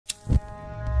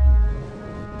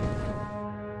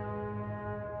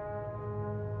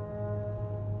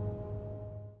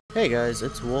Hey guys,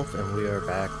 it's Wolf, and we are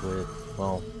back with,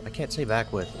 well, I can't say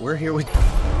back with, we're here with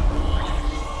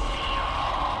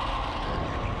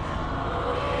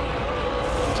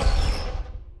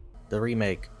the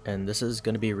remake, and this is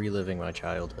going to be reliving my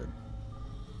childhood.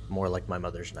 More like my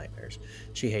mother's nightmares.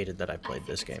 She hated that I played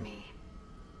this game.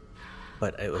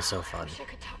 But it was so fun.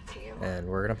 And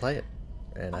we're going to play it.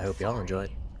 And I hope y'all enjoy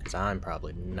it, because I'm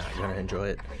probably not going to enjoy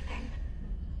it.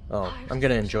 Oh, I'm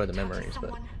going to enjoy the memories,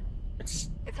 but it's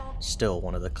still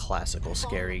one of the classical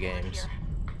scary games.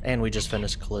 And we just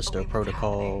finished Callisto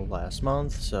Protocol last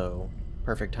month, so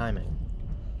perfect timing.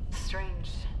 Strange.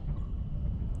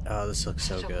 Oh, this looks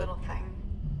so good.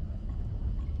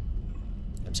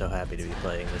 I'm so happy to be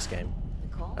playing this game.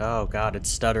 Oh god,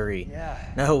 it's stuttery.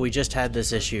 No, we just had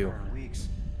this issue.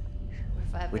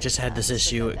 We just had this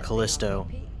issue at Callisto.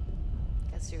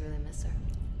 Guess you really miss her.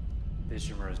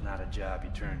 Ishimura is not a job you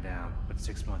turn down, but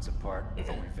 6 months apart with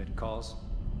only vid calls.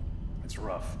 It's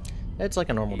rough. It's like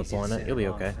a normal deployment. You'll be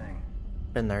okay.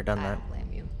 Been there, done I that. don't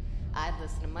blame you. I'd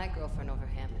listen to my girlfriend over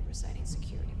Hammond reciting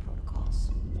security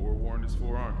protocols. Forewarned is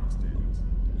forearmed, Miss Daniels.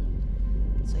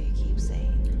 So you keep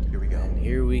saying. Here we go. And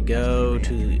here we go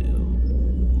to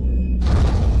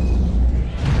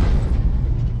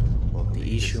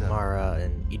the Ishimura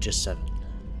and Aegis 7.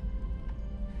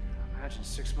 Imagine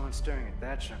 6 months staring at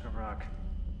that chunk of rock.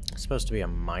 It's supposed to be a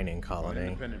mining An colony.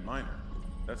 independent miner.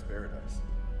 That's paradise.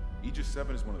 Aegis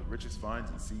 7 is one of the richest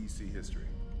finds in CEC history.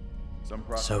 Some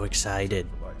So excited.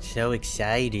 So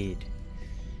excited.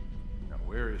 Now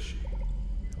where is she?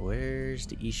 Where's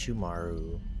the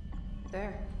Ishimura?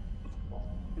 There.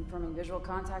 Confirming visual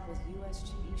contact with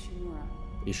USG Ishimura.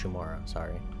 Ishimura,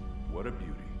 sorry. What a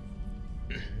beauty.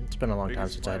 It's been a long time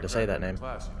Biggest since I had to say that firecracker in name.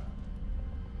 class, you know.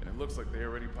 And it looks like they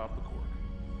already popped the cork.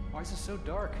 Why is it so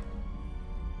dark?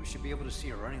 We should be able to see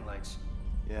her running lights.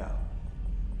 Yeah.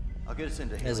 I'll get us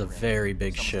into It is a Haley Ranch. very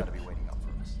big Someone's ship. gotta be waiting up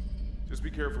for us. Just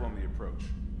be careful on the approach.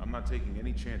 I'm not taking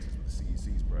any chances with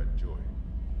CEC's pride and joy.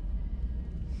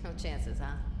 No chances,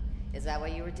 huh? Is that why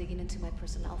you were digging into my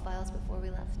personnel files before we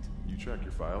left? You check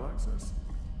your file access.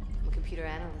 I'm a computer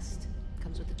analyst.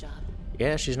 Comes with the job.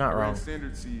 Yeah, she's not I ran wrong.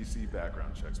 standard CEC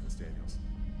background checks, Miss Daniels.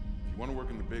 If you want to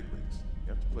work in the big leagues, you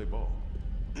have to play ball.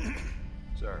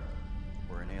 Sir,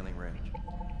 we're in Hailing Range.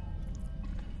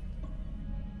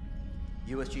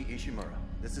 USG Ishimura.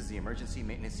 This is the emergency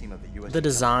maintenance team of the USG. The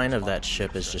design of that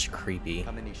ship is just creepy.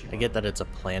 I get that it's a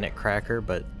planet cracker,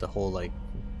 but the whole like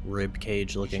rib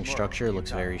cage looking structure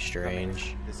looks very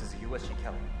strange. This is the USG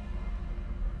Kelly.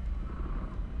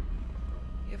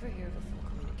 You ever hear of a full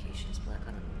communications black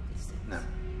on one of these things? No.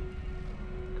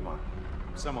 Come on.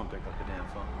 Someone pick up the damn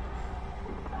phone.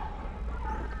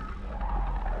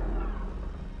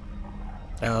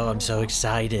 Oh, I'm so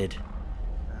excited.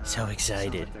 So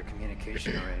excited. Sounds like their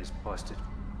communication array is busted.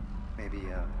 Maybe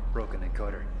a broken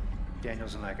encoder.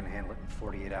 Daniels and I can handle it in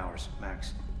 48 hours,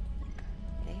 max.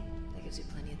 Hey, that gives you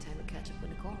plenty of time to catch up with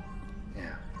Nicole.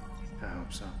 Yeah, I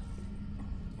hope so.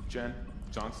 Jen,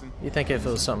 Johnson, You think if it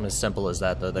was something as simple as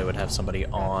that, though, they would have somebody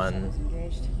on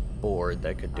Engaged. board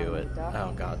that could do it.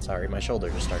 Oh god, sorry, my shoulder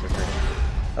just started hurting.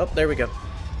 Oh, there we go.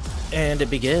 And it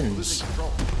begins.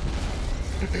 control.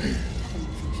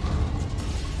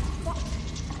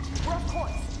 We're off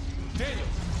course. Daniels!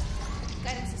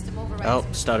 Guidance system override. Oh,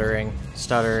 stuttering.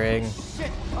 Stuttering.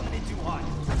 Shit, coming in too hot.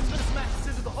 Let's smash the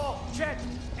scissors the hull. Check.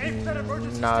 Aim for that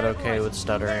emergency Not stabilizer. okay with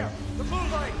stuttering. There. The blue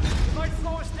light. It might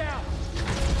slow us down.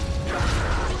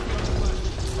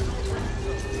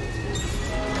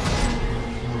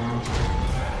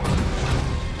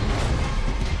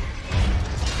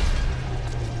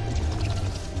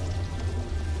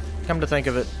 Come to think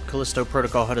of it, Callisto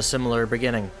Protocol had a similar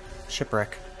beginning.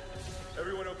 Shipwreck.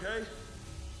 Everyone okay?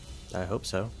 I hope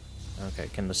so. Okay,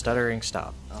 can the stuttering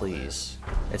stop, please?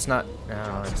 It's not.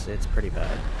 No, it's pretty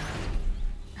bad.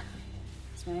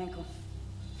 It's my ankle.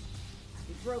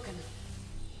 It's broken.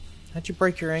 How'd you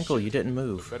break your ankle? You didn't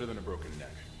move. Better than a broken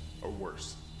neck. Or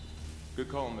worse. Good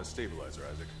call on the stabilizer,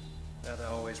 Isaac. Gotta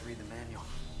always read the manual.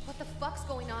 What the fuck's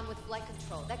going on with flight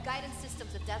control? That guidance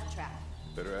system's a death trap.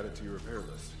 Better add it to your repair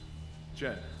list.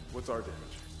 Jen, what's our damage?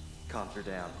 Comms are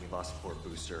down. We lost a port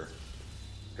booster.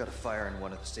 Got a fire in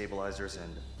one of the stabilizers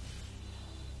and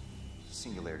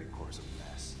singularity core's a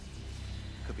mess.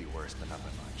 Could be worse, but not by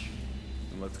much.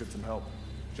 Then let's get some help.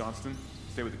 Johnston,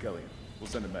 stay with the Kelly. We'll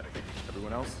send a medic.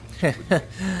 Everyone else?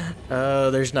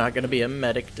 Oh, there's not gonna be a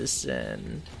medic to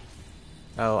send.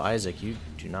 Oh, Isaac, you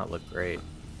do not look great.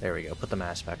 There we go. Put the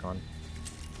mask back on.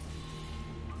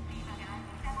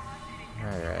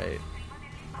 Alright.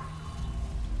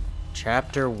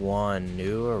 Chapter 1,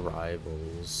 New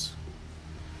Arrivals.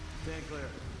 Stand clear.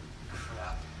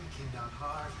 Crap. came down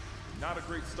hard. Not a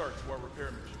great start to our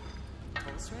repair mission.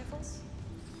 Pulse rifles?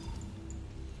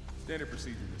 Standard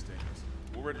procedure, Miss Daniels.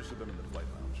 We'll register them in the flight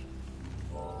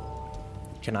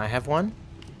lounge. Can I have one?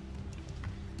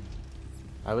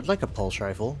 I would like a pulse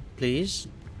rifle, please.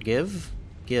 Give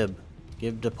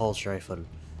the pulse rifle.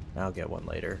 I'll get one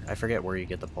later. I forget where you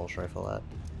get the pulse rifle at.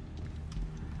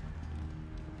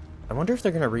 I wonder if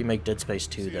they're gonna remake Dead Space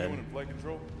 2 See anyone then. in flight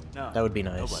control? No. That would be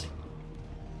nice. Nobody.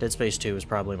 Dead Space 2 is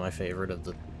probably my favorite of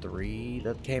the 3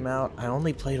 that came out. I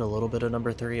only played a little bit of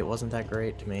number 3. It wasn't that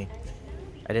great to me.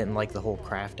 I didn't like the whole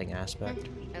crafting aspect.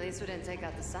 At least we didn't take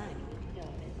out the sign.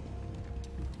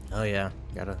 Oh yeah,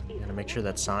 gotta make sure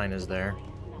that sign is there.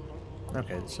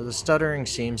 Okay, so the stuttering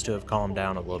seems to have calmed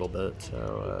down a little bit,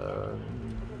 so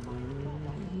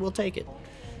we'll take it.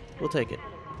 We'll take it.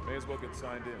 May as well get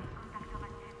signed in.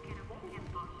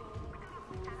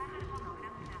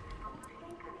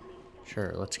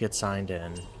 Sure, let's get signed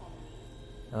in.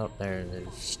 Oh, there it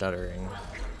is, stuttering.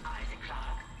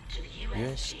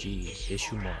 USG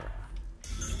Ishimura.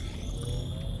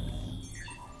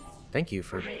 Thank you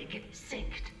for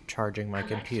charging my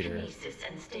computer. Kinesis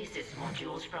and stasis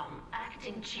modules from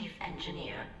Acting Chief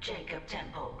Engineer Jacob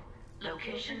Temple.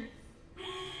 Location?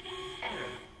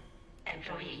 Error.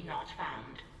 Employee not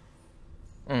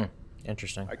found.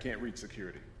 Interesting. I can't reach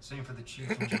security. Same for the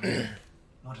chief engineer.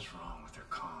 What is wrong with their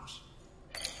comms?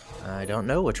 I don't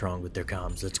know what's wrong with their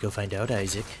comms. Let's go find out,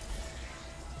 Isaac.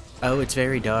 Oh, it's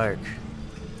very dark.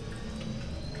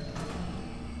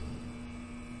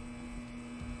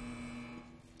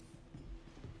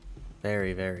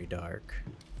 Very, very dark.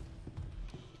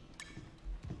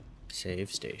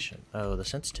 Save station. Oh, the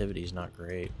sensitivity is not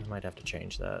great. I might have to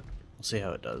change that. We'll see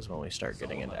how it does when we start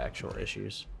getting into actual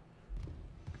issues.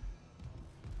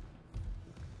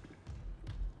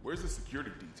 Where's the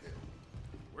security detail?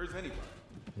 Where's anybody?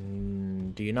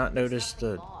 Do you not notice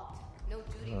the... No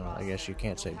duty Oh, I guess you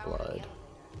can't say blood.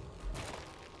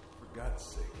 For God's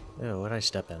sake. Oh, what'd I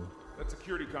step in? That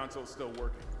security console's still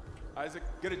working. Isaac,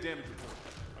 get a damage report.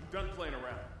 I'm done playing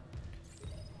around.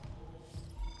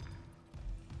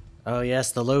 Oh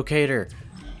yes, the locator.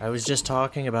 I was just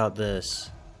talking about this.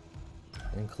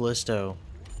 In Callisto,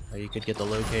 how you could get the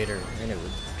locator and it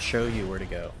would show you where to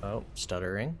go. Oh,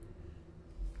 stuttering.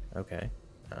 Okay.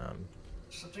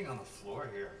 Something on the floor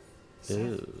here.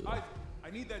 Ooh. Isaac, I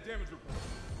need that damage report.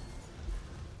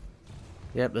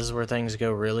 Yep, this is where things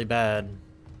go really bad.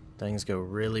 Things go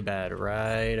really bad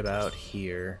right about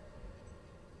here.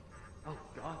 Oh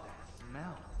God, that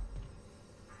smell.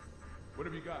 What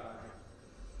have you got, Isaac?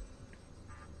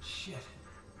 Shit.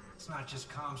 It's not just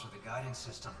comms or the guidance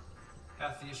system.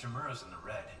 Half the Ishimura's in the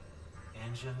red.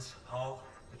 Engines, hull,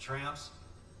 the trams.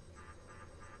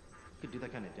 Could do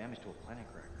that kind of damage to a planet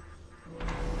cracker.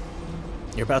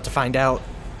 You're about to find out.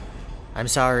 I'm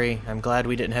sorry. I'm glad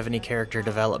we didn't have any character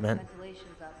development.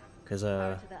 Ventilation's up. Because,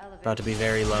 Prior to the elevator. about to be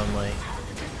very lonely.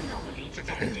 Hazardous anomaly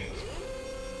detected.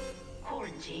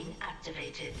 Quarantine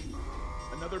activated.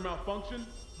 Another malfunction?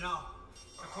 No.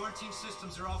 Our quarantine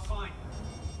systems are all fine.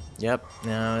 Yep,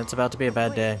 no, it's about to be a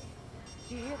bad day.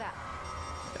 Do you hear that?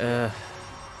 Yeah,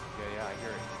 I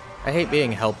hear it. I hate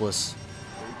being helpless.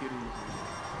 Take it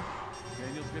easy.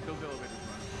 Daniels, get those elevators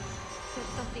running. There's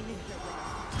something in here.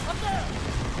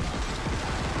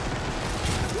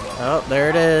 Oh, there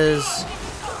it is.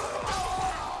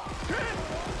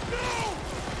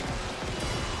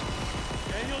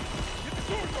 Daniels, get the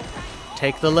doors open.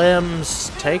 Take the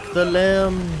limbs. Take the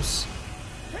limbs.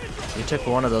 You took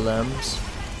one of the limbs.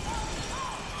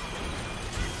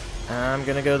 I'm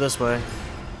gonna go this way.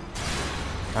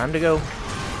 Time to go.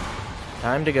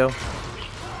 Time to go.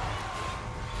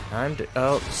 Time to...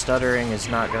 Oh, stuttering is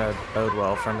not gonna bode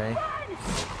well for me.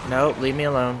 No, leave me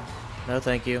alone. No,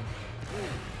 thank you.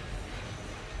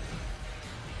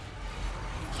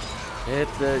 Hit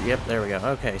the... Yep, there we go.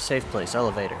 Okay, safe place.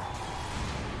 Elevator.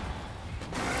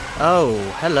 Oh,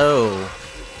 hello.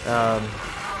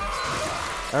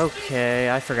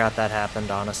 Okay, I forgot that happened,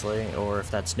 honestly. Or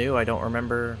if that's new, I don't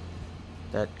remember.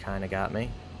 That kind of got me.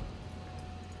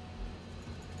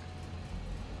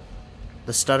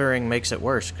 The stuttering makes it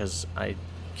worse, because I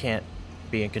can't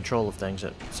be in control of things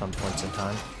at some points in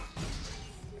time.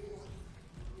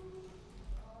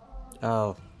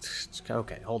 Oh,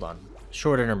 okay, hold on.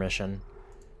 Short intermission.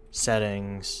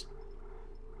 Settings.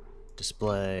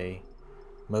 Display.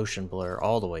 Motion blur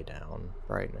all the way down.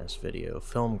 Brightness, video,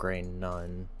 film grain,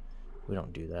 none. We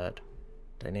don't do that.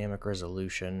 Dynamic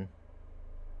resolution.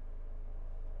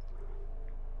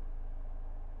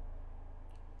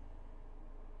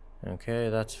 Okay,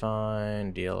 that's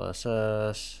fine.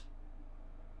 DLSS.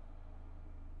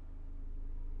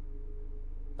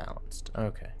 Balance.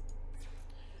 Okay.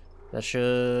 That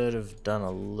should have done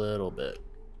a little bit.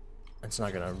 It's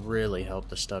not gonna really help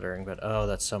the stuttering, but oh,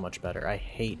 that's so much better. I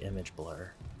hate image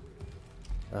blur.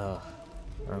 Oh,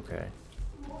 okay.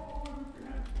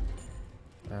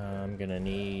 I'm gonna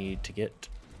need to get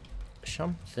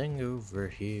something over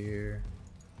here.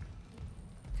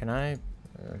 Can I?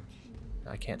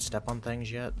 I can't step on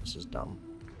things yet. This is dumb.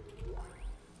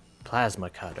 Plasma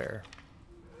cutter.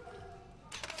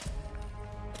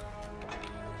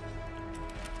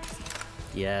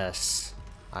 Yes.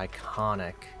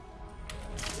 Iconic.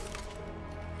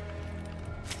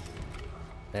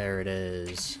 There it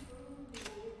is.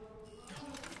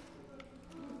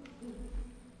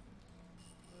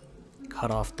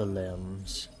 Cut off the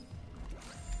limbs.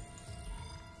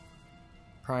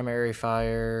 Primary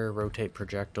fire, rotate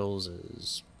projectiles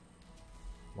is...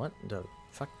 What the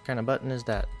fuck kind of button is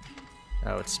that?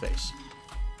 Oh, it's space.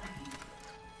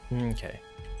 Okay.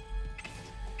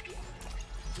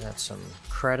 That's some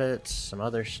credits, some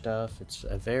other stuff. It's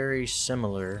a very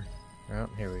similar... Oh,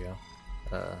 here we go.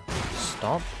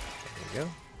 Stomp. There we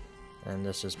go. And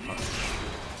this is punch.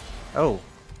 Oh,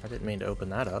 I didn't mean to open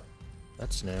that up.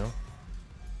 That's new.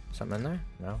 Something in there?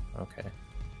 No? Okay.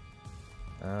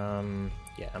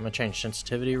 Yeah, I'm gonna change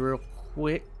sensitivity real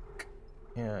quick.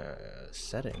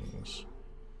 Settings.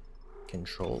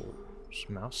 Controls.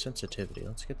 Mouse sensitivity.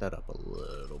 Let's get that up a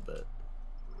little bit.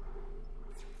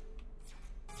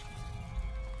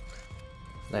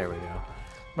 There we go.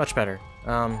 Much better.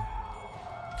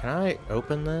 Can I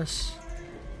open this?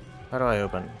 How do I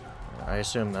open? I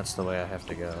assume that's the way I have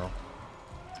to go.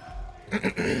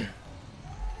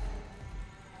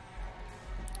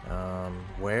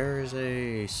 Where is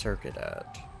a circuit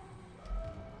at?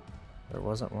 There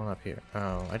wasn't one up here.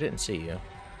 Oh, I didn't see you.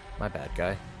 My bad,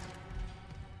 guy.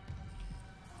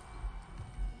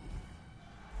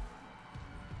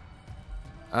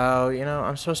 Oh, you know,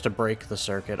 I'm supposed to break the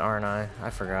circuit, aren't I?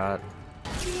 I forgot.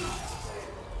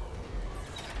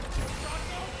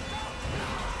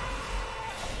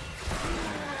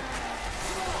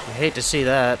 I hate to see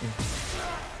that.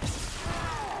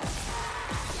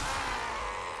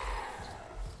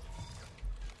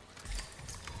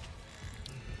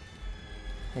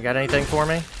 You got anything for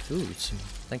me? Ooh,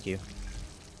 thank you.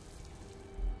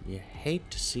 You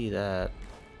hate to see that.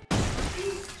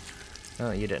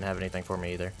 Oh, you didn't have anything for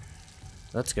me either.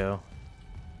 Let's go.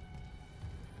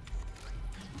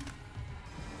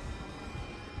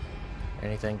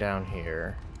 Anything down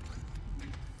here?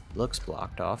 Looks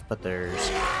blocked off, but there's...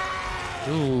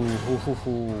 Ooh,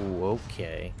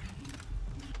 okay.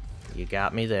 You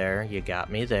got me there. You got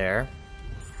me there.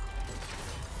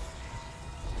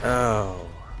 Oh.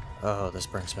 Oh, this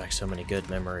brings back so many good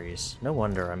memories. No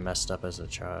wonder I'm messed up as a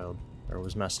child. Or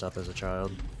was messed up as a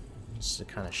child. This is the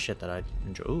kind of shit that I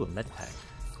enjoy. Ooh, a med pack.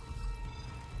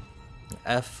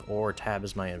 F or tab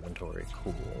is my inventory.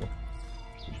 Cool.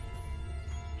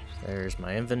 There's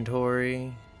my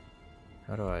inventory.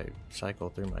 How do I cycle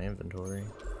through my inventory?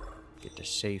 Get to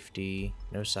safety.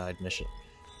 No side mission.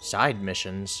 Side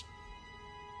missions?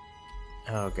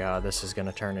 Oh god, this is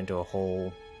gonna turn into a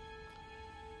whole...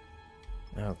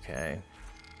 Okay.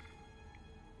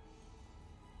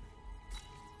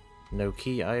 No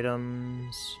key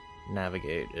items.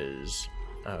 Navigate is...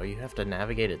 Oh, you have to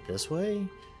navigate it this way?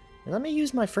 Let me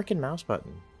use my freaking mouse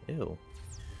button. Ew.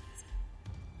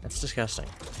 That's disgusting.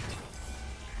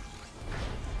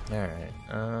 Alright,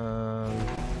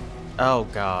 oh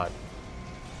god.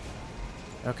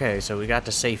 Okay, so we got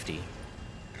to safety.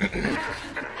 Isaac.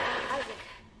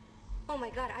 Oh my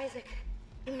god, Isaac.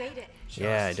 You made it.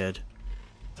 Yeah, I did.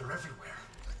 They're everywhere.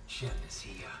 Shit, is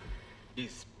he,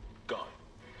 He's gone.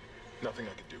 Nothing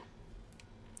I can do.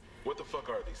 What the fuck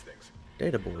are these things?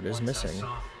 Data board is ones I missing.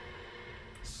 saw,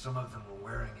 some of them were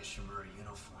wearing Ishimura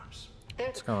uniforms.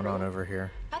 What's going on over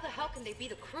here? How the hell can they be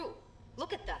the crew?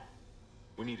 Look at them.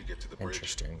 We need to get to the bridge.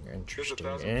 Interesting, interesting,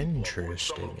 There's 1,000 people on board.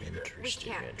 interesting, Someone will be there. We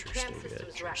interesting, can't. The tram interesting, system's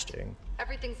wrecked. interesting.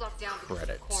 Everything's locked down because of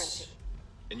Credits. quarantine.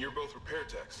 And you're both repair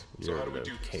techs. So how do we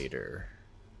do this? Locator.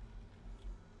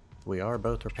 We are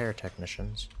both repair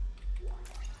technicians.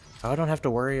 I don't have to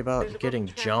worry about getting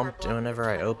jumped whenever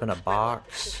I open a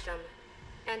box.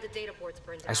 And the data board's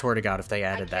burned I down. swear to God, if they I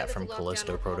added that can't from lift the lockdown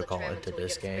Callisto or call the Protocol tram into until we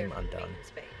this get spared game, from I'm the done.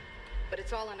 maintenance bay. But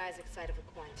it's all on Isaac's side of the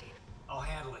quarantine. I'll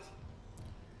handle it.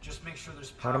 Just make sure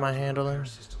there's What power am I to the repair handling?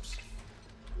 systems.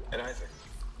 And Isaac,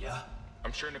 Yeah?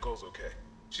 I'm sure Nicole's okay.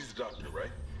 She's the doctor,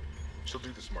 right? She'll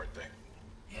do the smart thing.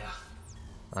 Yeah.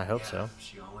 I hope Yeah, so.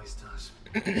 she always does.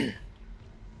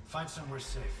 Find somewhere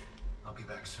safe. I'll be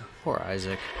back soon. Poor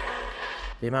Isaac.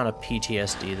 The amount of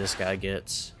PTSD this guy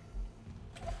gets.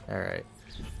 Alright.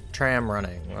 Tram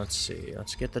running. Let's see.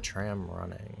 Let's get the tram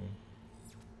running.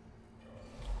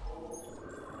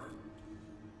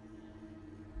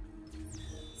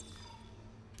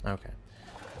 Okay.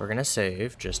 We're gonna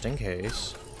save just in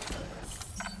case.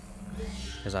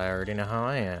 Because I already know how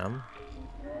I am.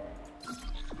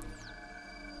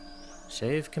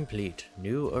 Save complete.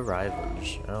 New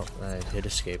arrivals. Oh, I hit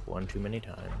escape one too many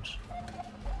times.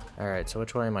 Alright, so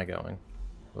which way am I going?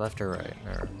 Left or right?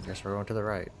 Or, I guess we're going to the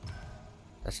right.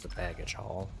 That's the baggage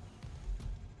hall.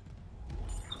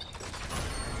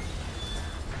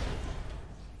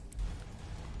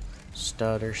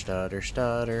 Stutter, stutter,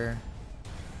 stutter.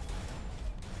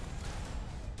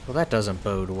 Well, that doesn't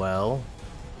bode well.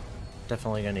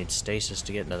 Definitely gonna need stasis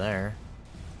to get into there.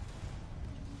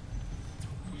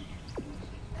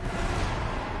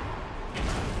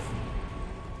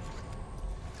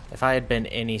 If I had been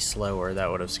any slower,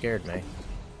 that would have scared me.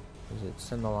 Is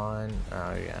it in the line?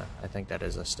 Oh yeah, I think that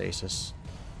is a stasis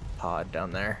pod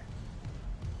down there.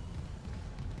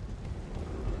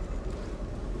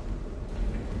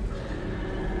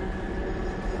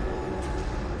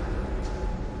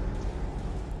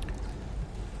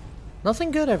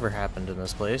 Nothing good ever happened in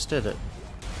this place, did it?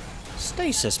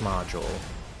 Stasis module.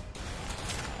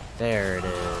 There it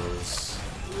is.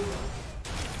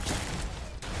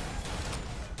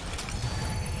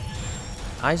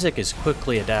 Isaac is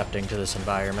quickly adapting to this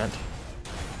environment.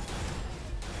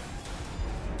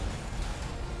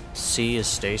 C is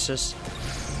stasis.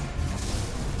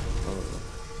 Oh.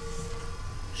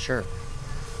 Sure.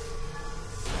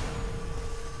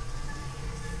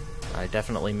 I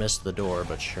definitely missed the door,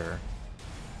 but sure.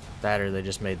 That or they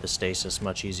just made the stasis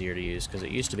much easier to use, because it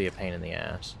used to be a pain in the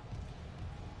ass.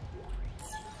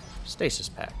 Stasis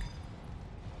pack.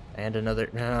 And another...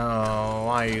 No,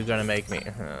 why are you gonna make me...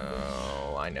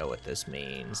 Oh, I know what this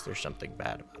means. There's something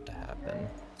bad about to happen.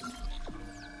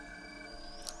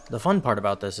 The fun part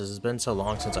about this is it's been so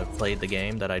long since I've played the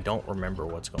game that I don't remember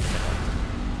what's going on.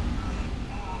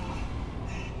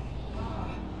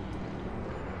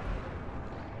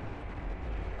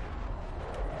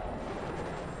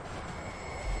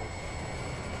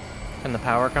 Can the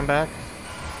power come back?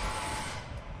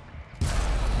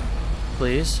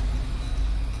 Please?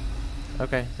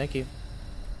 Okay, thank you.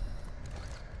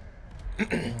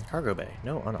 Cargo bay.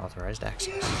 No unauthorized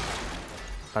access.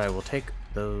 But I will take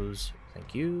those.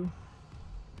 Thank you.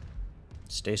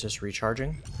 Stasis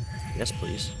recharging. Yes,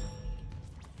 please.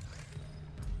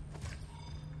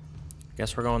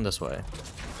 Guess we're going this way.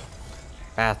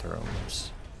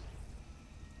 Bathrooms.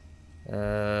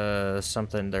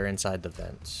 Something. They're inside the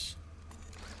vents.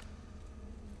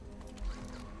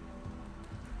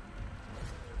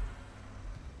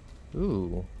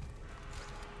 Ooh.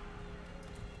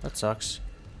 That sucks.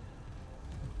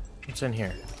 What's in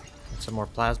here? Got some more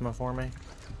plasma for me?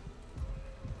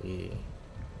 Yeah.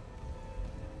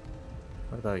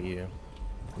 What about you?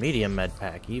 Medium med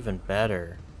pack, even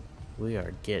better. We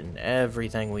are getting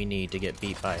everything we need to get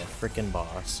beat by a freaking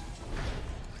boss.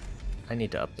 I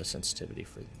need to up the sensitivity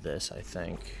for this, I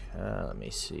think. Let me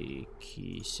see.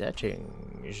 Key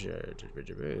settings.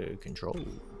 Controls.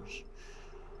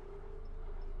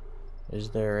 Is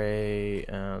there a...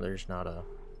 there's not a...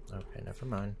 Okay, never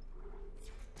mind.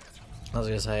 I was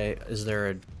gonna say, is there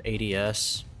an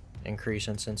ADS increase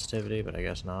in sensitivity, but I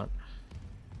guess not.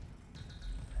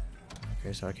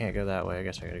 Okay, so I can't go that way. I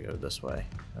guess I gotta go this way.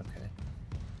 Okay.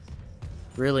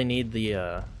 Really need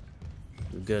the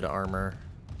good armor.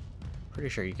 Pretty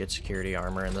sure you get security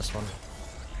armor in this one.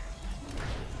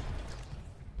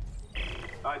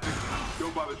 Isaac,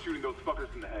 don't bother shooting those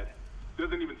fuckers in the head.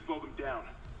 Doesn't even slow them down.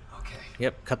 Okay.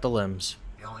 Yep, cut the limbs.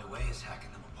 The only way is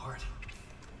hacking them apart.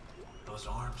 Those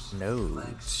arms. Nodes.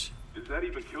 Legs. Does that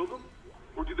even kill them?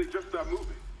 Or do they just stop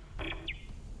moving?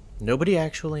 Nobody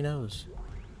actually knows.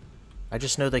 I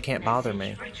just know they can't bother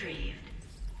me. Retrieved.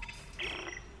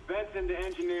 Vents into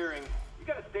engineering. You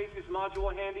got a stasis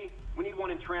module handy? We need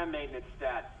one in tram maintenance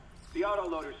stat. The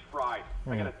autoloader's fried.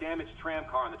 I got a damaged tram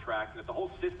car on the tracks, and if the whole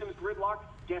system's gridlocked,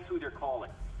 guess who they're calling?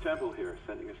 Temple here,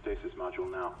 sending a stasis module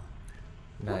now.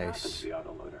 What happened Nice. to the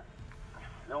autoloader?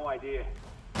 No idea.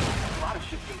 A lot of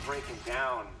shit's been breaking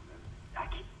down. I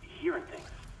keep hearing things.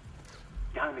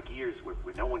 Down in the gears where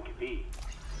no one can be.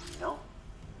 You know?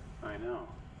 I know.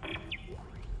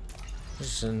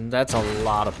 Listen, that's a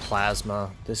lot of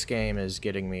plasma. This game is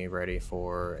getting me ready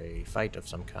for a fight of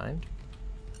some kind.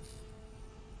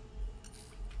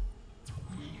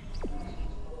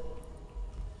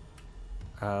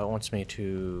 It wants me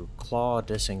to claw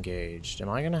disengaged. Am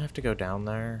I gonna have to go down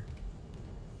there?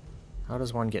 How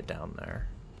does one get down there?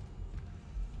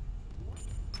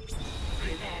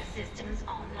 Repair systems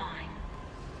online.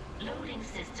 Loading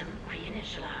system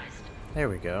reinitialized. There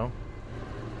we go.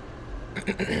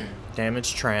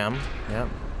 Damaged tram. Yep.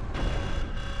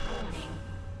 Warning.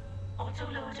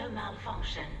 Autoloader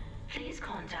malfunction. Please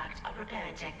contact a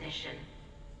repair technician.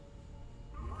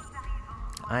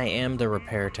 I am the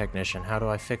repair technician. How do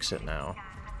I fix it now?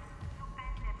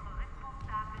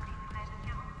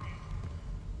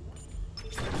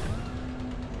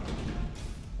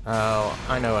 Oh,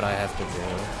 I know what I have to do.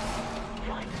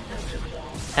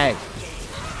 Hey.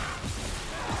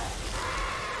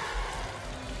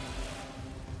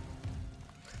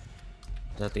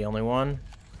 Is that the only one?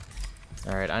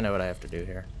 Alright, I know what I have to do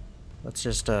here. Let's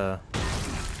just,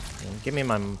 give me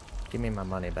my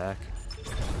money back.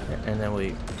 And then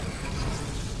we...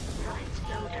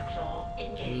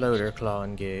 Loader claw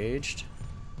engaged.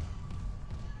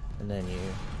 And then you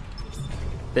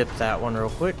bip that one real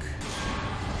quick.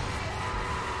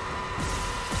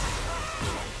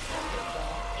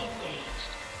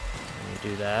 And you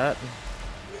do that.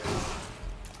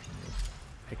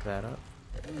 Pick that up.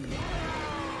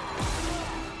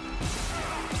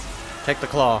 Take the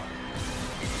claw.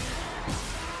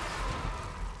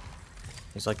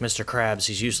 He's like Mr. Krabs,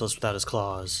 he's useless without his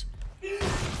claws.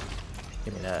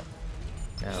 Give me that.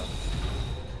 Now.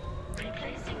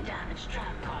 Replacing damaged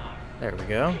tram car. There we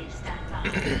go. Please stand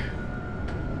by.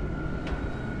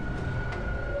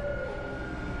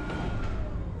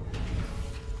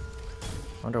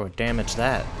 Wonder what damaged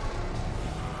that.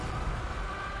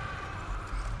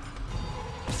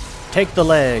 Take the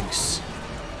legs.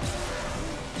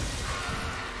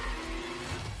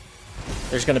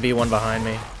 There's gonna be one behind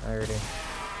me. I already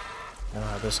know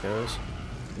how this goes.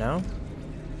 No?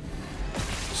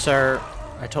 Sir,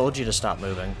 I told you to stop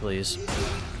moving, please.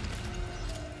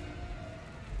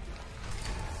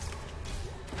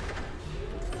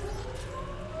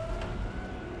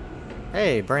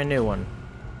 Hey, brand new one.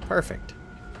 Perfect.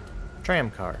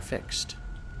 Tram car fixed.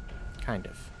 Kind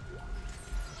of.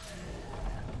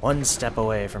 One step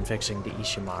away from fixing the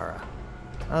Ishimura.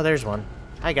 Oh, there's one.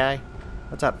 Hi, guy.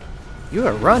 What's up? You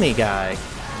a runny guy. You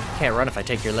can't run if I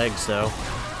take your legs, though.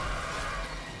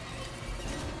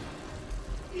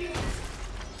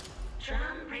 Tram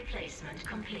replacement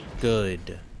complete.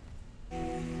 Good.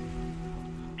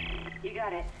 You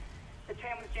got it. The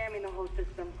tram was jamming the whole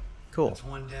system. Cool. That's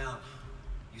one down.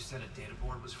 You said a data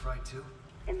board was fried too?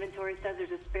 Inventory says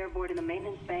there's a spare board in the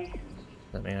maintenance bay.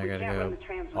 That mean I We gotta can't run go the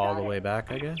trams all the without way it. back,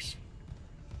 I guess?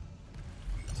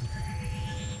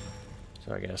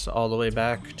 So I guess all the way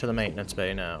back to the maintenance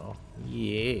bay now.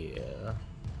 Yeah.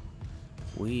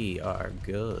 We are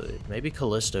good. Maybe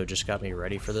Callisto just got me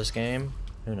ready for this game.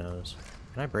 Who knows?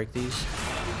 Can I break these?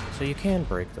 So you can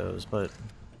break those, but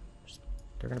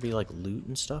they're gonna be like loot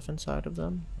and stuff inside of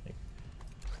them? Like,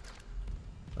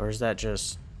 or is that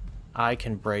just I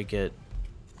can break it?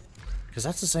 Because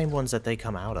that's the same ones that they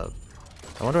come out of.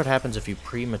 I wonder what happens if you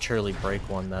prematurely break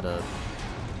one that a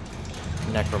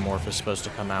necromorph is supposed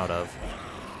to come out of.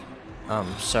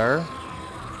 Sir?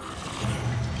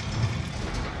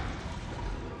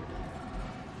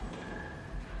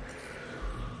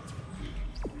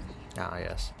 Ah,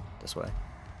 yes. This way.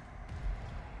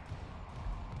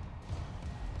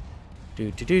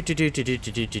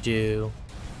 Do.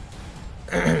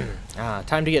 Ah,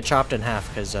 time to get chopped in half,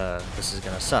 because, this is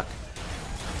gonna suck.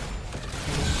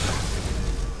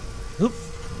 Oop.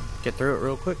 Get through it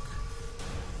real quick.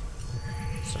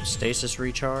 Some stasis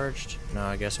recharged. No,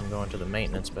 I guess I'm going to the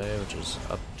maintenance bay, which is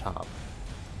up top.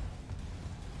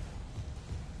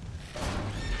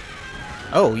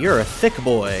 Oh, you're a thick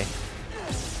boy.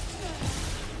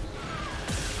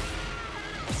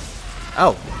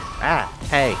 Oh. Ah.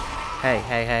 Hey.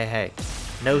 Hey.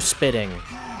 No spitting.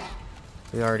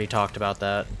 We already talked about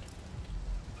that.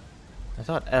 I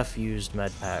thought F used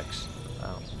med packs.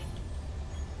 Oh.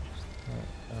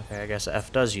 Okay, I guess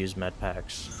F does use med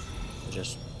packs. It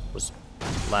just was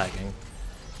lagging.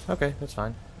 Okay, that's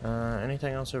fine.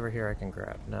 Anything else over here I can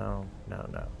grab? No.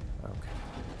 Okay.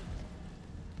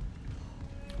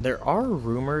 There are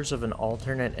rumors of an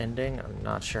alternate ending. I'm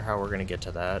not sure how we're gonna get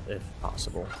to that, if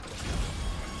possible.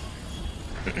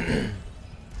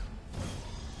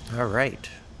 Alright.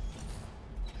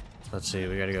 Let's see,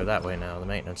 we gotta go that way now, the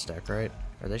maintenance deck, right?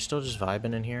 Are they still just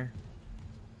vibing in here?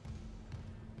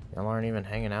 Y'all aren't even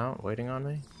hanging out, waiting on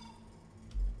me?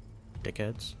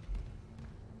 Dickheads.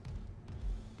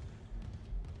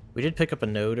 We did pick up a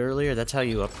node earlier, that's how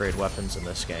you upgrade weapons in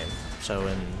this game. So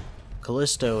in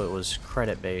Callisto it was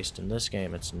credit based, in this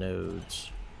game it's nodes.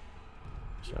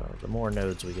 So the more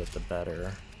nodes we get, the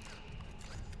better.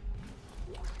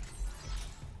 You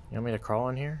want me to crawl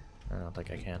in here? I don't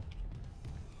think I can.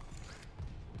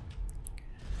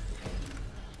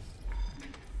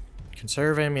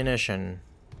 Conserve ammunition.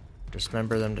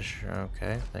 Dismember them to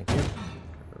okay, thank you.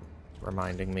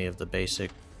 Reminding me of the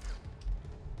basic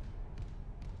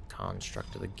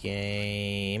construct of the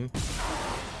game.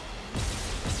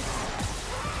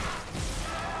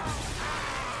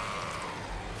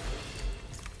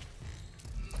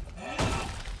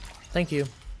 Thank you.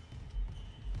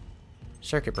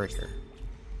 Circuit breaker.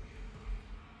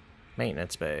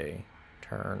 Maintenance bay.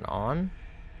 Turn on.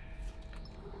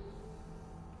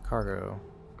 Cargo.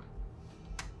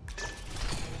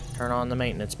 Turn on the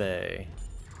maintenance bay.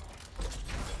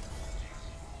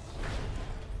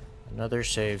 Another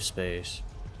save space.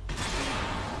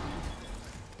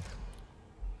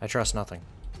 I trust nothing.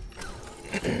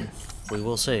 We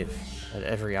will save at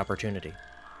every opportunity.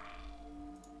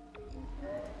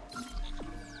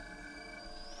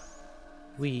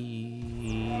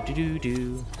 We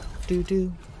do.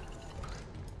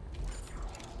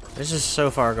 This is so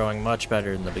far going much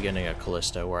better than the beginning of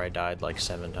Callisto, where I died like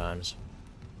 7 times.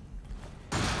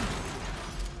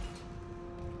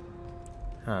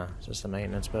 Huh, is this the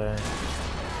maintenance bay?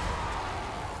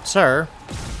 Sir?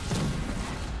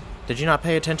 Did you not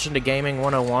pay attention to Gaming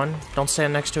 101? Don't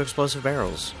stand next to explosive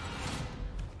barrels.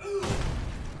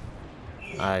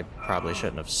 I probably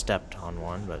shouldn't have stepped on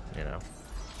one, but, you know.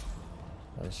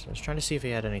 I was trying to see if he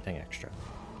had anything extra.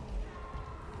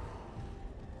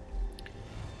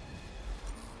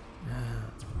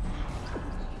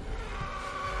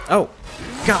 Oh,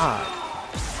 God!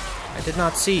 I did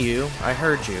not see you. I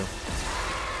heard you.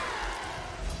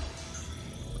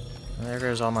 There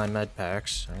goes all my med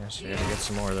packs. I guess I gotta get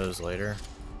some more of those later.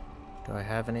 Do I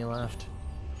have any left?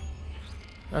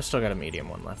 I've still got a medium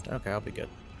one left. Okay, I'll be good.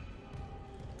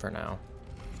 For now.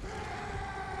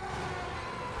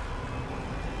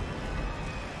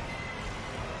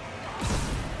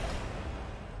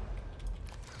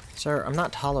 Sir, I'm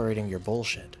not tolerating your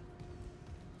bullshit.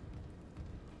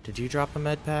 Did you drop a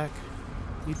med pack?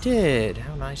 You did!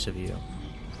 How nice of you.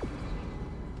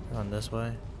 On this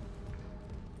way.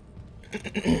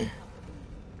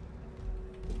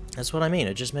 That's what I mean.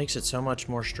 It just makes it so much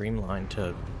more streamlined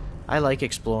to... I like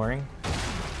exploring,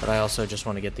 but I also just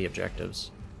want to get the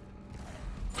objectives.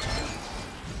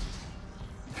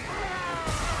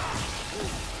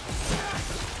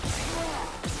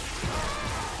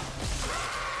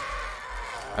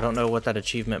 I don't know what that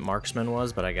achievement marksman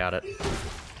was, but I got it.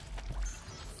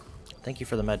 Thank you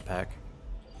for the med pack.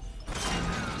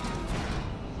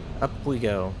 Up we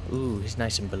go. Ooh, he's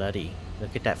nice and bloody.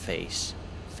 Look at that face.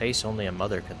 Face only a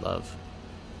mother could love.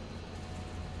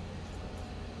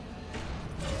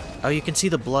 Oh, you can see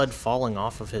the blood falling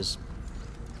off of his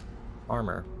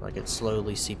armor. Like it's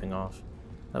slowly seeping off.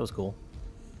 That was cool.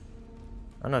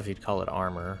 I don't know if you'd call it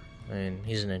armor. I mean,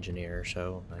 he's an engineer,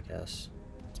 so I guess.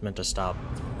 It's meant to stop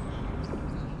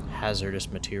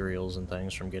hazardous materials and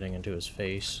things from getting into his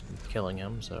face and killing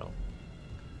him, so...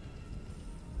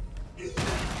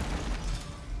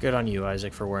 Good on you,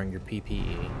 Isaac, for wearing your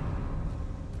PPE.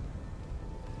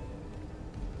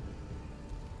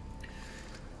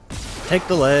 Take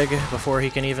the leg before he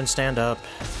can even stand up.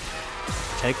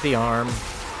 Take the arm.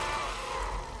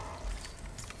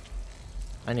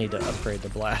 I need to upgrade the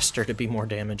blaster to be more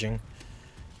damaging.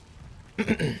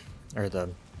 Or the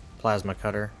plasma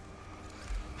cutter.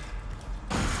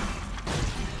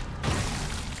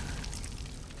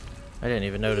 I didn't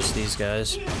even notice these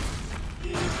guys.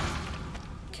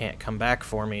 Can't come back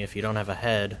for me if you don't have a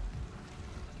head.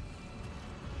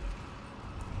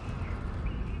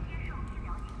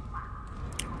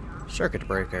 Circuit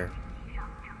breaker.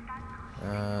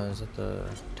 Is it the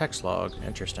text log?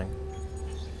 Interesting.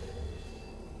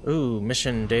 Ooh,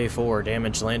 mission day 4,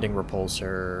 damaged landing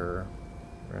repulsor.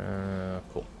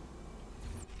 Cool.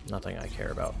 Nothing I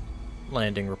care about.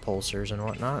 Landing repulsors and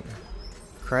whatnot.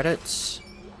 Credits.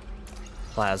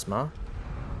 Plasma.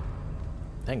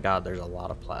 Thank God there's a lot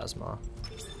of plasma.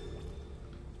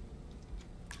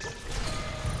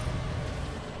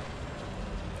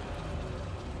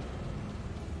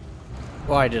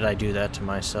 Why did I do that to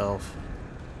myself?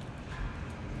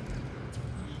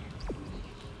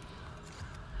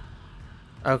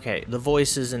 Okay, the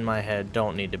voices in my head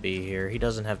don't need to be here. He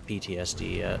doesn't have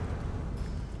PTSD yet.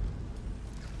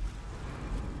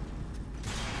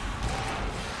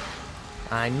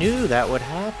 I knew that would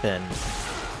happen.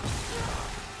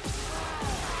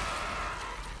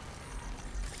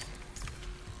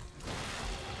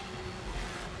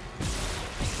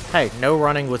 Hey, no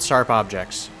running with sharp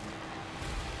objects.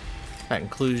 That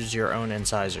includes your own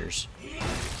incisors.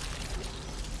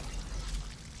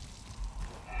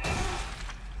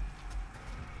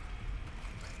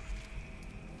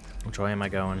 Which way am I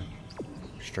going?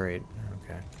 Straight.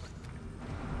 Okay.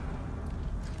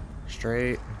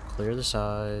 straight, clear the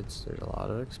sides. There's a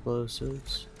lot of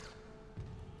explosives.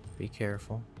 Be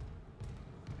careful.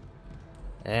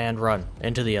 And run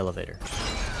into the elevator.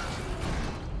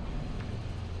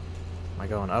 Am I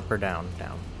going up or down?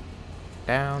 Down.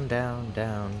 Down, down,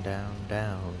 down, down,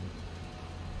 down.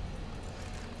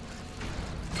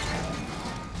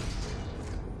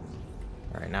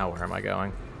 Alright, now where am I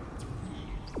going?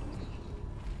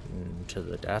 To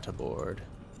the data board.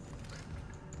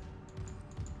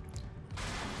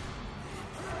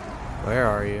 Where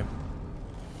are you?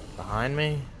 Behind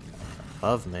me?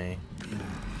 Above me?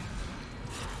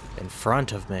 In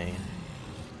front of me?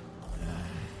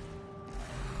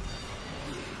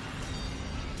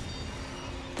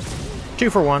 Two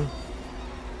for one.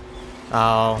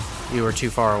 Oh, you were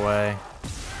too far away.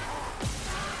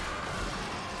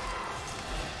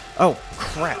 Oh,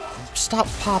 crap. Stop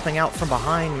popping out from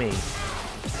behind me.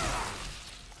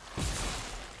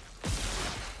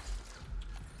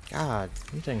 God,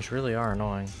 these things really are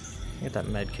annoying. Get that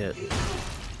med kit.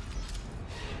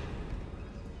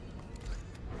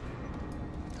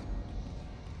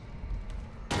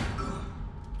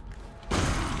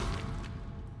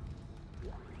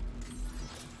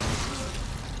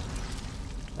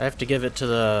 I have to give it to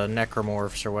the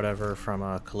necromorphs or whatever from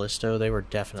Callisto. They were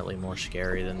definitely more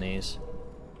scary than these.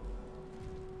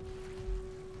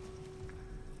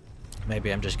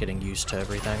 Maybe I'm just getting used to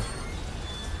everything.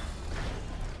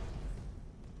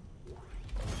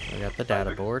 I got the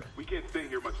data board. We can't stay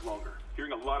here much longer.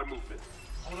 Hearing a lot of movement.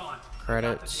 Hold on.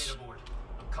 Credits.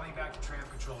 I'm coming back to tram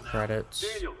control now. Credits.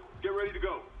 Daniel, get ready to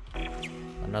go.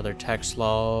 Another text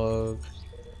log.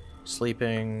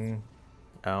 Sleeping.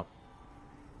 Oh.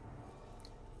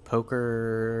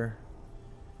 Poker.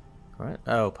 What?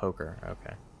 Oh, poker.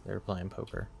 Okay. They were playing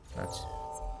poker. That's...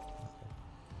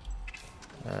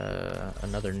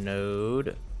 another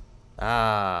node.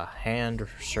 Ah, hand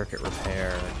circuit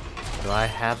repair. Do I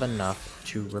have enough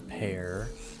to repair?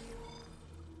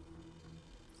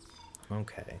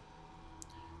 Okay.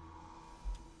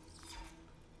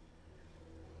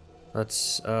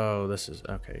 Let's... Oh, this is...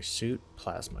 Okay, suit,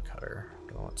 plasma cutter.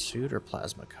 Do I want suit or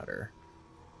plasma cutter?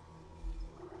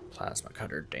 Plasma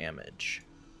cutter damage.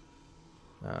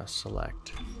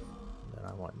 Select. Then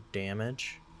I want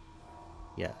damage.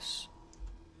 Yes.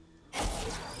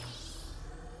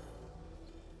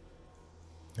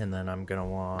 And then I'm gonna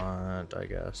want, I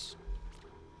guess...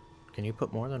 Can you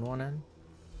put more than one in?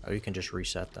 Oh, you can just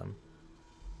reset them.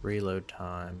 Reload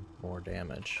time, more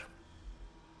damage.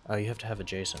 Oh, you have to have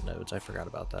adjacent nodes. I forgot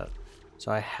about that.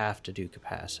 So I have to do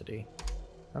capacity.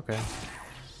 Okay,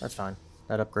 that's fine.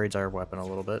 That upgrades our weapon a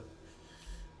little bit.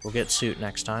 We'll get suit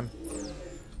next time.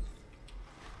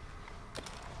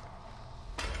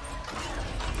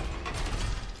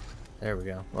 There we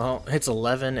go. Well, it's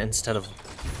 11 instead of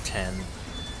 10.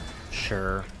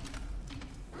 Sure.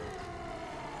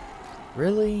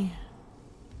 Really?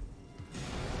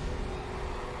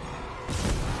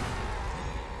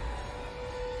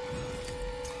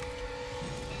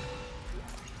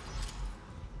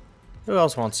 Who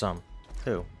else wants some?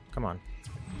 Who? Come on.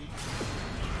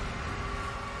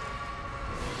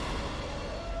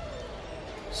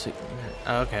 See,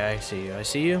 okay, I see you. I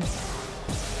see you.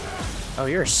 Oh,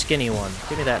 you're a skinny one.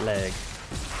 Give me that leg.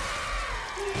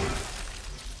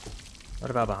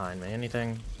 What about behind me?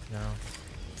 Anything?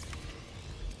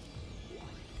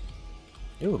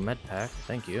 No. Ooh, med pack.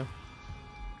 Thank you.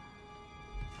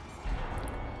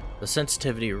 The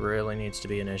sensitivity really needs to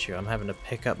be an issue. I'm having to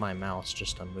pick up my mouse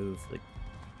just to move the...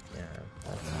 Yeah.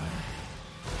 That's...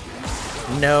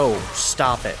 No!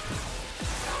 Stop it!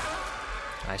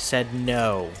 I said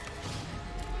no.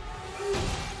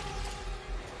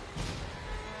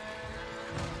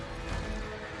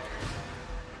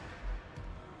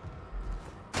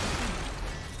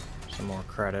 Some more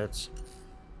credits.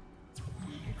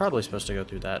 I'm probably supposed to go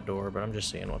through that door, but I'm just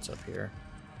seeing what's up here.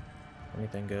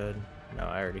 Anything good? No,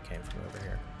 I already came from over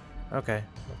here. Okay,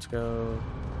 let's go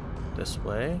this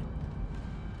way.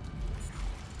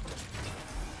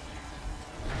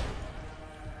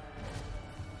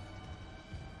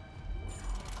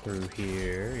 Through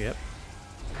here, yep.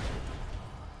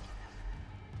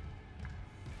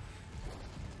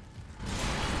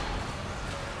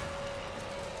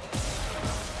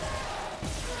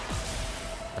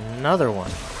 Another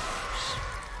one.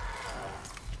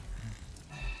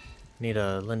 Need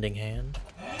a lending hand.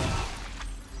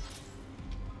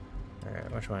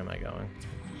 Alright, which way am I going?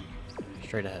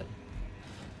 Straight ahead.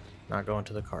 Not going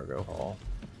to the cargo hall.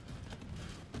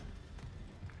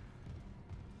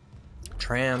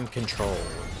 Tram control.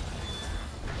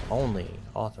 Only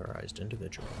authorized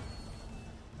individual.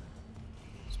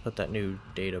 Let's put that new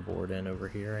data board in over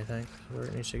here, I think, where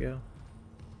it needs to go.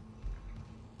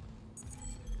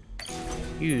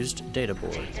 Used data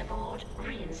board. Data board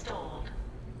reinstalled.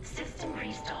 System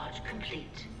restart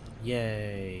complete.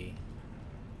 Yay.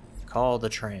 Call the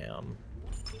tram.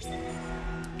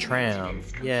 Tram.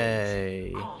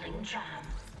 Yay. Calling tram.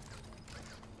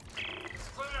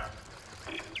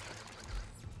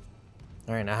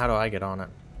 Alright, now how do I get on it?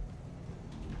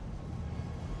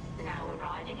 Now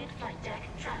arriving at flight deck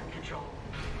tram control.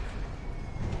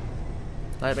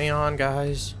 Let me on,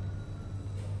 guys.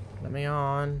 Let me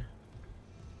on.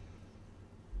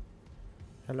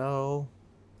 Hello?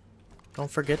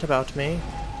 Don't forget about me.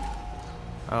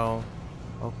 Oh,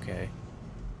 okay.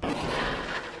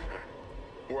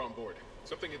 We're on board.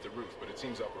 Something hit the roof, but it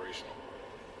seems operational.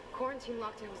 Quarantine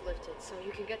lockdown was lifted, so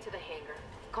you can get to the hangar.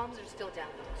 Comms are still down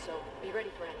though, so be ready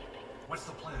for anything. What's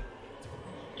the plan?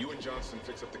 You and Johnston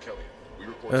fix up the Kelly. We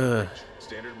report to the bridge.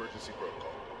 Standard emergency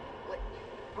protocol. What?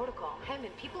 Protocol?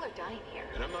 Hammond, people are dying here.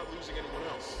 And I'm not losing anyone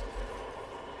else.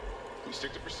 We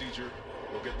stick to procedure,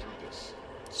 we'll get through this.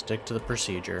 Stick to the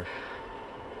procedure.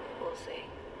 We'll see.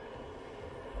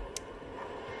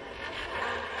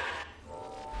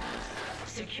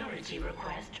 Security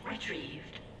request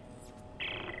retrieved.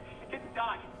 It didn't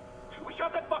die. We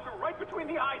shot that fucker right between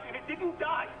the eyes and it didn't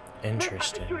die.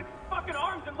 Interesting. Shoot its fucking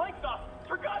arms and legs off.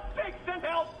 For God's sake, send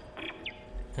help.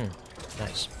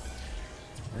 Nice.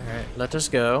 Alright, let us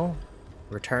go.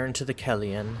 Return to the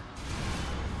Kellyan.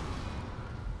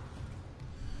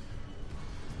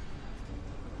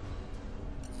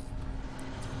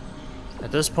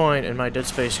 At this point in my Dead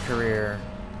Space career,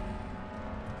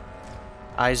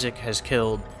 Isaac has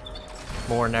killed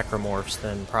more necromorphs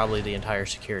than probably the entire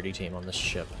security team on this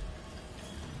ship.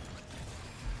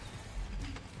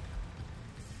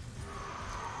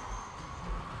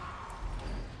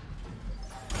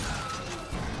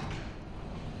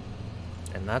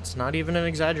 And that's not even an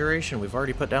exaggeration. We've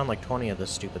already put down like 20 of the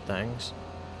stupid things.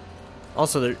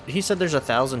 Also, he said there's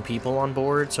 1,000 people on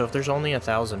board, so if there's only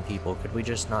 1,000 people, could we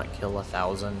just not kill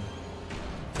 1,000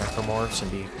 necromorphs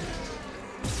and be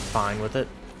fine with it?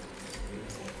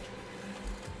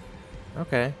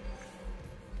 Okay.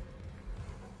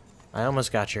 I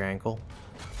almost got your ankle.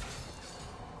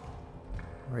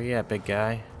 Where you at, big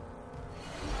guy?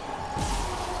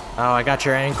 Oh, I got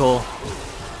your ankle.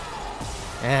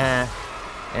 I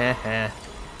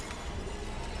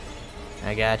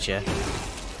gotcha.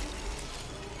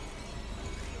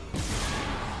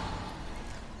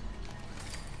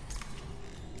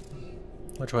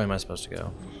 Which way am I supposed to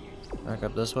go? Back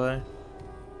up this way?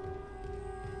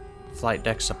 Flight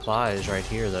deck supplies right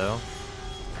here, though.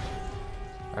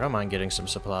 I don't mind getting some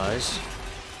supplies.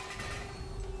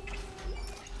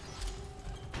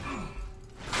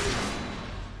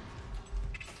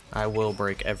 I will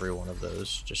break every one of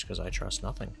those, just because I trust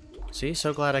nothing. See?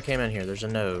 So glad I came in here. There's a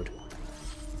node.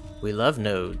 We love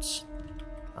nodes.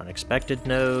 Unexpected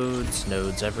nodes,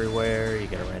 nodes everywhere. You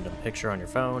get a random picture on your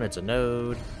phone, it's a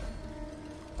node.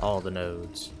 All the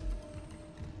nodes.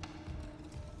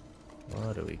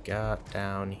 What do we got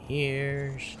down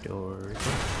here? Storage.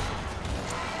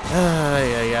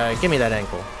 Yeah. Give me that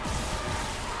ankle.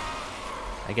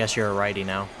 I guess you're a righty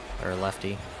now. Or a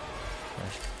lefty.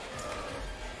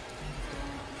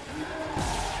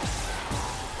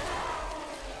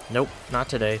 Nope, not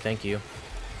today, thank you.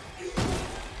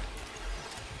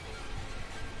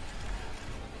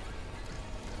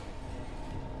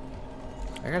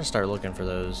 I gotta start looking for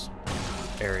those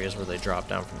areas where they drop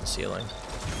down from the ceiling.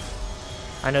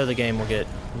 I know the game will get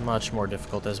much more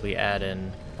difficult as we add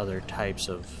in other types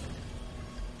of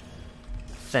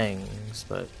things,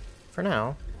 but for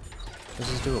now, this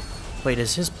is doable. Wait,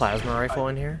 is his plasma rifle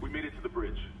in here? We made it to the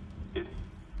bridge.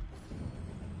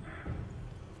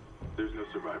 There's no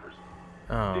survivors.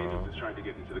 Oh. Daniels is trying to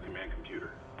get into the command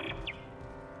computer.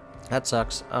 That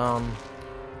sucks.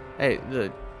 Hey,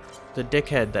 the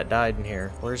dickhead that died in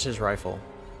here, where's his rifle?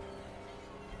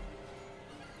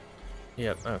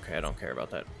 Yep, okay, I don't care about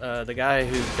that. The guy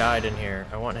who died in here,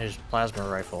 I want his plasma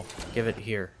rifle. Give it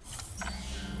here.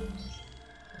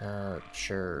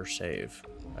 Sure, save.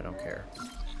 I don't care.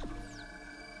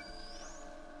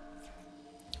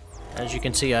 As you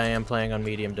can see, I am playing on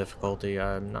medium difficulty.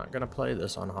 I'm not gonna play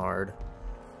this on hard.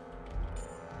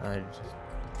 I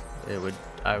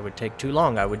would take too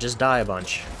long. I would just die a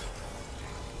bunch.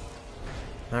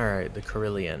 Alright, the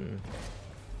Carillion.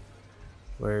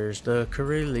 Where's the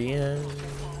Carillion?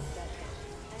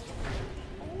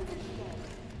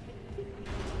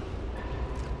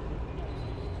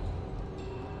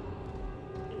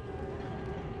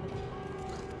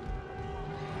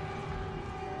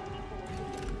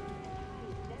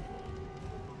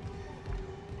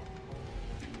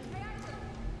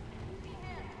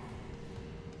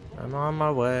 I'm on my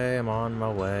way, I'm on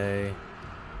my way.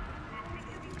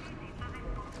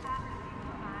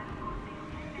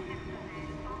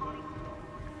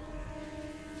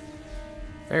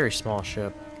 Very small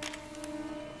ship.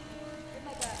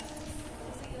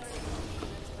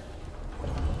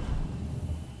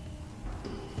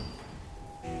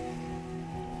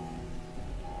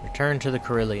 Return to the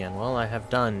Carillion. Well, I have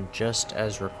done just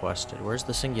as requested. Where's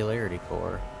the Singularity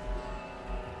Core?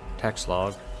 Text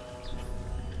log.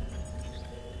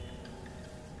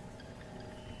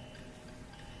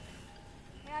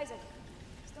 Hey, Isaac.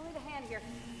 Still need a hand here.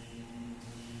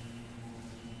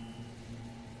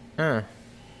 Huh.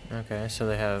 Okay, so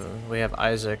we have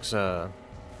Isaac's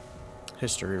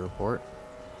history report.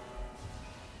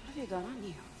 What have you got on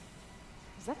you?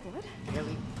 Is that blood?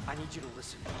 Haley, I need you to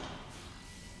listen.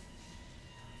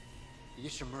 The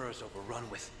Ishimura's overrun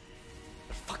with...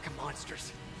 they're fucking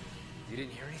monsters. You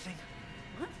didn't hear anything?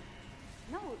 What?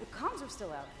 No, the comms are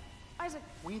still out. Isaac...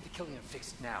 We need the Killian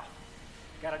fixed now.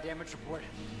 Got a damage report?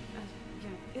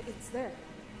 Yeah, it's there.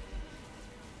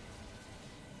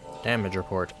 Damage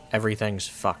report. Everything's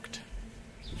fucked.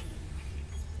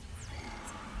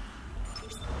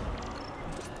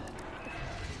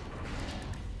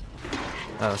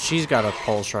 Oh, she's got a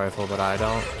pulse rifle, but I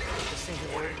don't.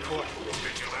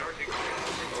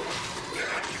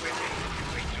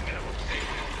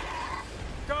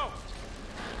 Go!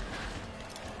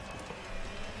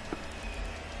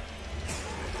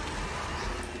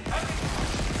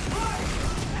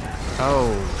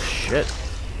 Oh, shit.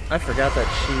 I forgot that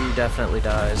she definitely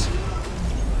dies.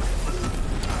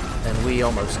 And we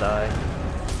almost die.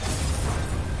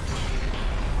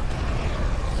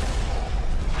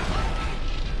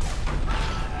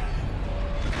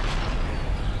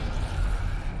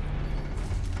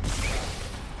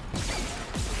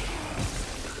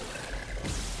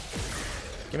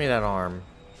 Give me that arm.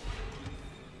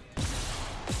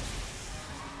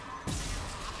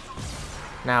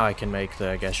 Now I can make the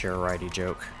I guess you're a righty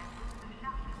joke.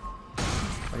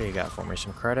 What do you got for me?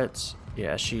 Some credits?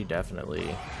 Yeah, she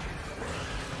definitely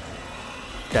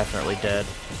dead.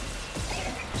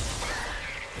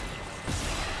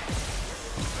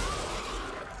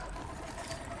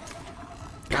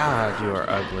 God, you are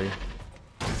ugly.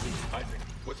 Isaac,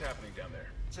 what's happening down there?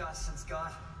 Johnson's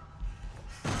gone.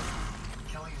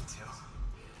 Killian too.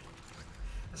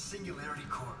 The Singularity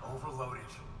Core overloaded.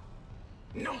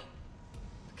 No!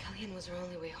 Killian was our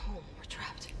only way home. We're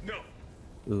trapped. No!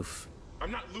 Oof. I'm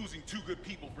not losing two good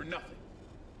people for nothing.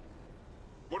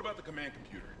 What about the command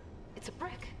computer? It's a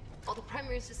brick. All the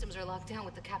primary systems are locked down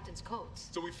with the captain's codes.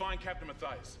 So we find Captain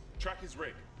Matthias, track his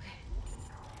rig.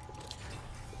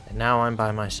 And now I'm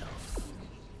by myself.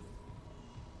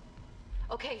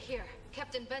 Okay, here.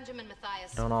 Captain Benjamin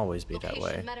Matthias. Don't always be Location,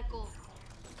 that way. Medical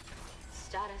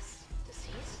status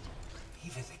deceased.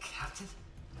 Even the captain?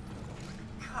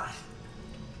 God.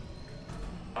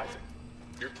 Isaac,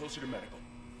 you're closer to medical.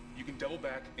 You can double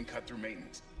back and cut through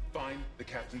maintenance. Find the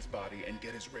captain's body and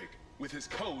get his rig. With his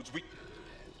codes, we...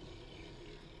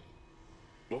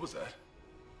 What was that?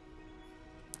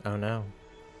 Oh no.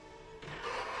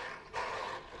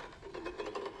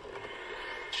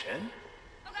 Chen?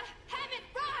 Okay, Hammond,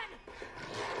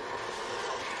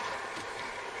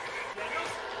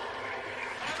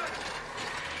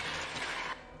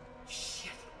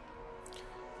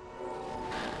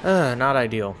 run! Not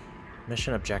ideal.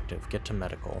 Mission objective, get to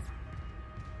medical.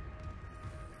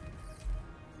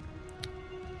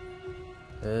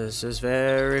 This is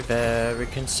very, very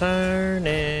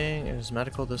concerning. Is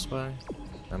medical this way?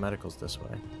 No, medical's this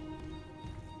way.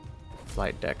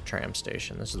 Flight deck tram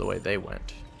station. This is the way they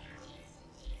went.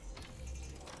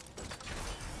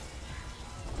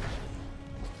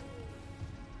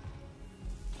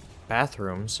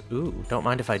 Bathrooms. Ooh, don't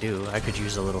mind if I do. I could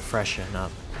use a little freshening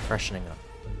up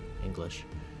in English.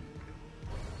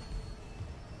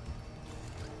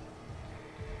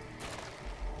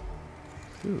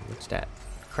 Ooh, what's that?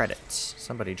 Credits.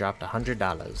 Somebody dropped $100.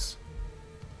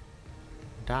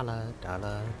 Dollar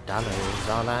is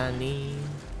all I need.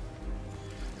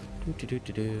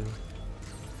 Do.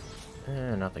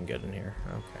 Nothing good in here.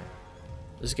 Okay.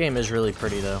 This game is really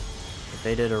pretty though.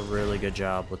 They did a really good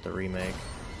job with the remake.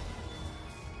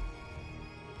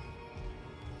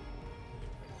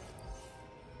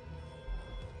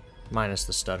 Minus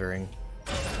the stuttering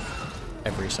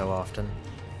every so often.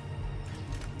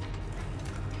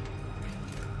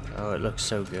 Oh, it looks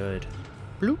so good.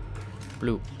 Bloop,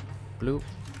 bloop, bloop,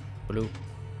 bloop,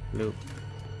 bloop,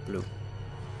 bloop.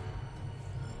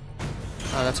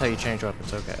 Oh, that's how you change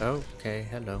weapons. Okay. Okay,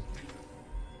 hello.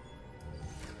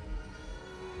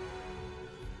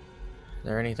 Is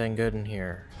there anything good in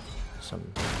here?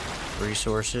 Some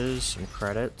resources, some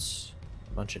credits,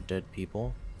 a bunch of dead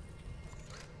people.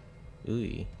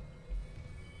 Ooh.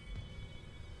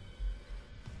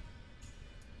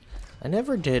 I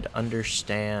never did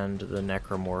understand the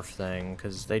necromorph thing,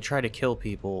 because they try to kill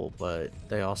people, but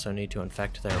they also need to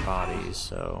infect their bodies,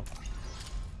 so...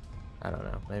 I don't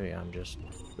know, maybe I'm just...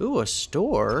 Ooh, a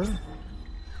store?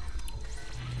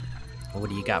 What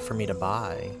do you got for me to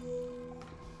buy?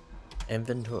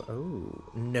 Inventory... Ooh,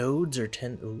 nodes are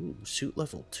 10... Ooh, suit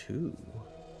level 2.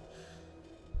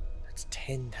 That's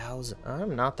 10,000.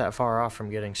 I'm not that far off from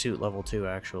getting suit level 2,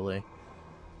 actually.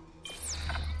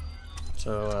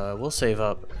 So, we'll save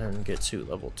up and get suit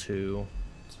level 2.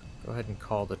 Let's go ahead and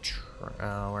call the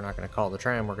we're not going to call the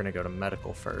tram, we're going to go to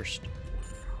medical first.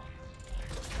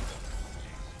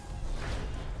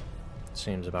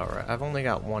 Seems about right. I've only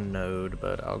got one node,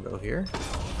 but I'll go here.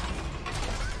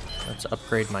 Let's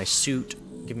upgrade my suit.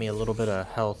 Give me a little bit of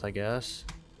health, I guess.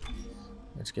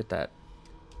 Let's get that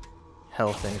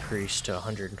health increase to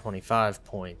 125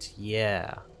 points.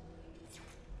 Yeah.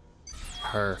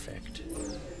 Perfect.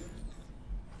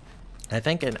 I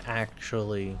think in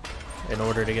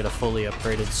order to get a fully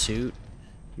upgraded suit,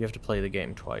 you have to play the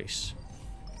game twice.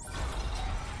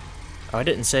 Oh, I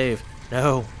didn't save.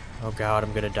 No. Oh god,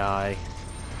 I'm gonna die.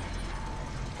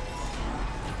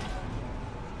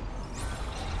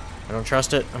 I don't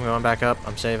trust it. I'm going back up.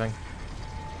 I'm saving.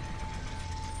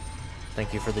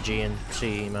 Thank you for the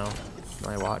GNC email.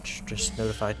 My watch just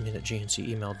notified me that GNC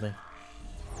emailed me.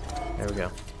 There we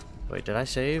go. Wait, did I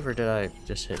save or did I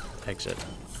just hit exit?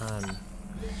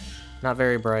 Not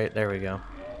very bright. There we go.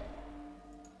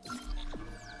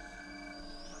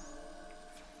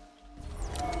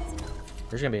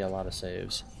 There's gonna be a lot of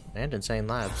saves. And Insane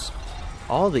Labs.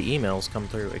 All the emails come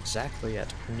through exactly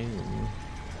at noon.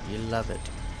 You love it.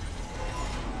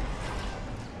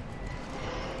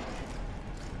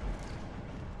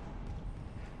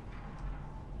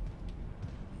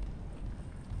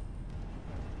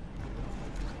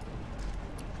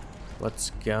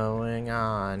 What's going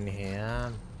on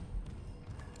here?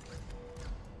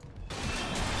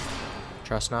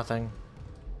 Trust nothing.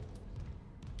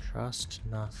 Trust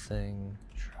nothing.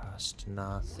 Trust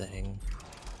nothing.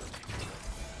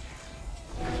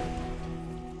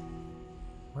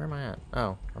 Where am I at?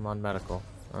 Oh, I'm on medical.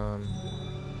 A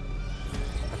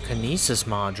kinesis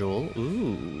module.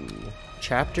 Ooh.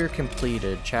 Chapter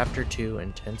completed. Chapter 2,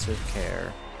 intensive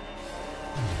care.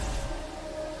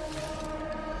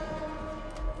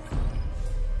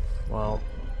 Well,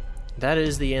 that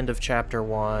is the end of Chapter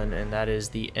 1, and that is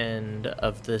the end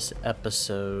of this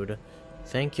episode.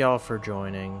 Thank y'all for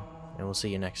joining, and we'll see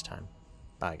you next time.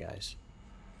 Bye, guys.